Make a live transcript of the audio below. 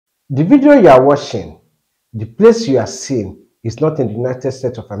The video you are watching, the place you are seeing is not in the United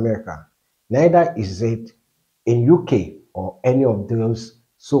States of America, neither is it in UK or any of those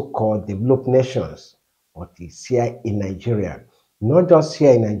so-called developed nations, but it's here in Nigeria. Not just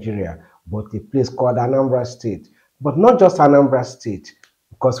here in Nigeria, but a place called Anambra State. But not just Anambra State,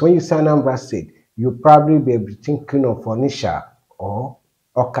 because when you say Anambra State, you'll probably be thinking of Onitsha or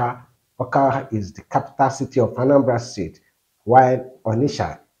Oka. Oka is the capital city of Anambra State, while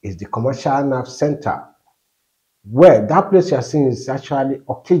Onitsha is the commercial nerve center. Where that place you are seeing is actually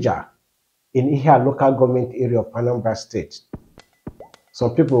Okija in Ihiala local government area of Anambra State.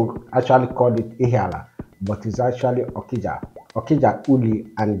 Some people actually call it Ihiala, but it's actually Okija. Okija,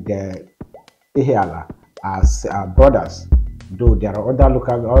 Uli, and Ihiala as brothers, though there are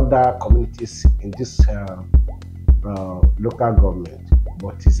other communities in this local government,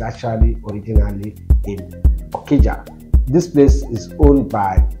 but it's actually originally in Okija. This place is owned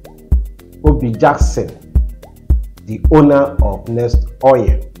by Obi Jackson, the owner of Nest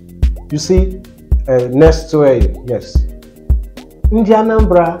Oil. You see, Nest Oil, yes. In the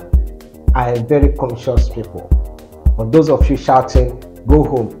Anambra are very conscious people. For those of you shouting, go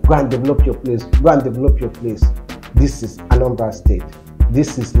home, go and develop your place, go and develop your place. This is Anambra State.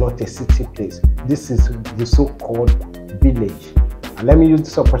 This is not a city place. This is the so-called village. And let me use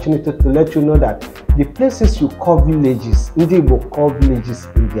this opportunity to let you know that the places you call villages, indeed will call villages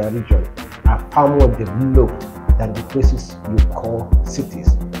in their region, are far more developed than the places you call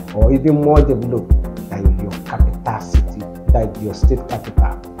cities, or even more developed than your capital city, like your state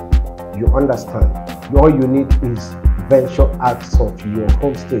capital. You understand? All you need is venture out of your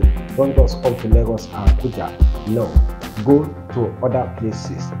home state. Don't just come to Lagos and Abuja. No, go to other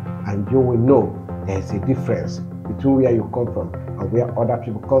places and you will know there's a difference between where you come from and where other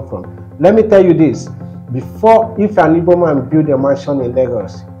people come from. Let me tell you this, before, if an Igbo man built a mansion in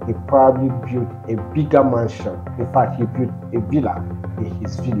Lagos, he probably built a bigger mansion. In fact, he built a villa in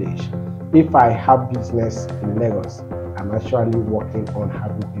his village. If I have business in Lagos, I'm actually working on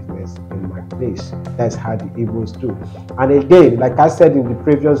having business in my place. That's how the Igbos do. And again, like I said in the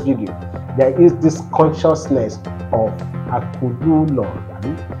previous video, there is this consciousness of Akurulo,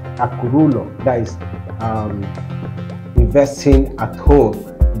 that is investing at home.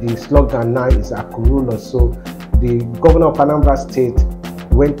 The slogan now is Akurulo. So the governor of Anambra State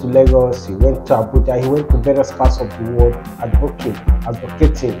went to Lagos, he went to Abuja, he went to various parts of the world advocating,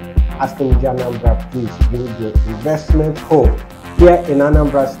 asking the Anambra, please bring the investment home. Here in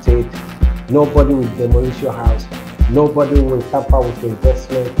Anambra State, nobody will demolish your house, nobody will tamper with the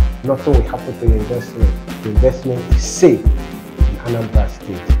investment, nothing will happen to your investment. The investment is safe in Anambra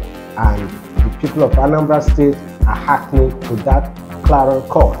State. And the people of Anambra State are hearkening to that clarion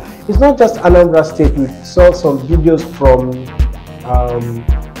call. It's not just Anambra State. We saw some videos from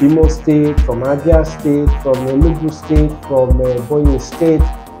Imo State, from Abia State, from Enugu State, from Ebonyi State.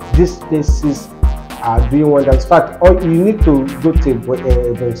 These places are doing wonders. In fact, all you need to go to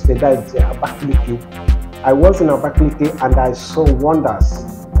Ebonyi State, that is Abakaliki. I was in Abakaliki and I saw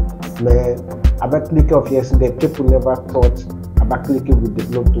wonders. Man, Abakaliki of yesterday, people never thought Abakaliki would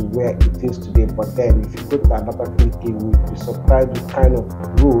develop to where it is today. But then, if you go to Abakaliki, you will be surprised with the kind of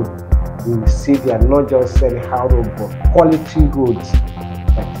road you will see there. Not just anyhow road, but quality roads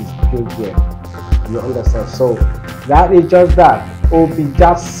that is built there. You understand? So that is just that. Obi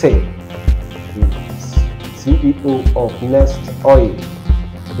Jackson, CEO of Nest Oil,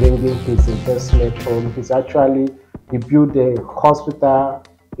 bringing his investment home. He built a hospital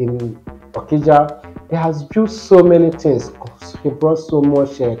in Okija. He has built so many things. He brought so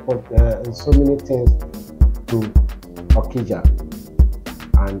much, so many things to Okija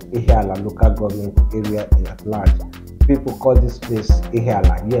and Ihiala local government area at large. People call this place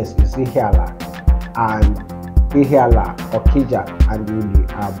Ihiala. Yes, it's Ihiala. And Ihiala, Okija, and Uli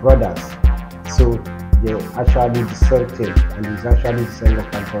are brothers. So they're actually dissenting, and it's actually the same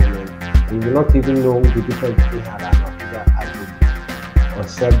local government. And you will not even know the difference between Ihiala and Okija as well.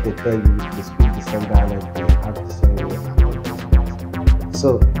 Except they tell you they speak the same dialect, they have the same way.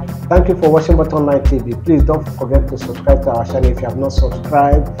 So thank you for watching But Online TV. Please don't forget to subscribe to our channel if you have not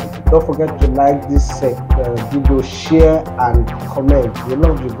subscribed. Don't forget to like this video, share and comment. We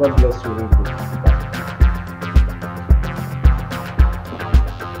love you. God bless you.